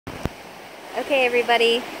Okay,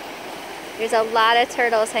 everybody, there's a lot of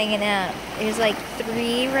turtles hanging out. There's like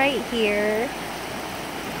 3 right here,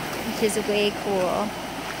 which is way cool.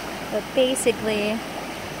 But basically,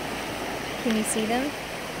 can you see them?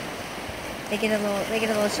 They get a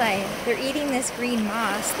little shy. They're eating this green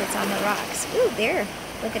moss that's on the rocks. Ooh, there.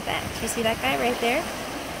 Look at that. Do you see that guy right there?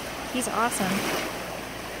 He's awesome.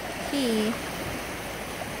 He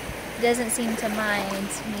doesn't seem to mind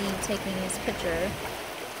me taking his picture.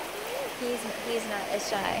 He's not as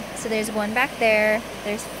shy. So there's one back there.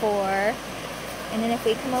 There's 4. And then if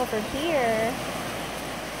we come over here,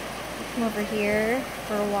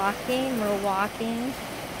 we're walking.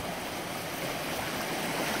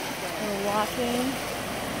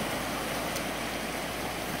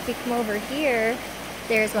 If we come over here,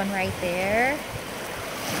 there's one right there.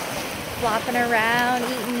 Flopping around,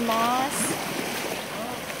 eating moss.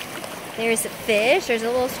 There's a fish. There's a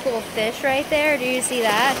little school of fish right there. Do you see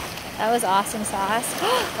that? That was awesome sauce.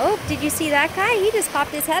 Oh, did you see that guy? He just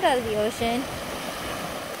popped his head out of the ocean.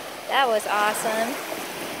 That was awesome.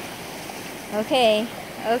 Okay.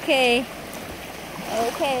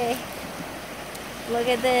 Look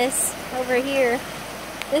at this over here.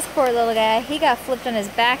 This poor little guy, he got flipped on his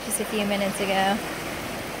back just a few minutes ago.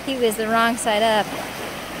 He was the wrong side up.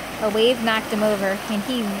 A wave knocked him over, and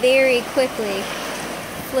he very quickly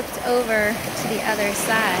flipped over to the other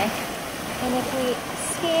side. And if we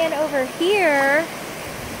scan over here,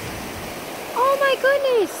 oh my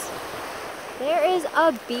goodness, there is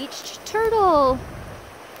a beached turtle.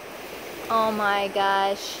 Oh my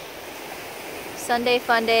gosh. Sunday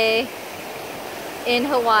Fun Day in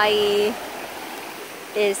Hawaii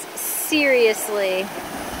is seriously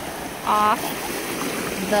off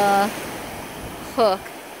the hook.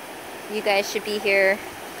 You guys should be here.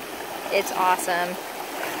 It's awesome.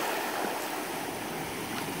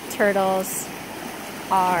 Turtles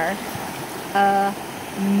are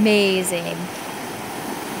amazing.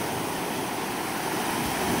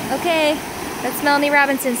 Okay, that's Melanie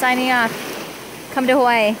Robinson signing off. Come to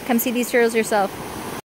Hawaii. Come see these turtles yourself.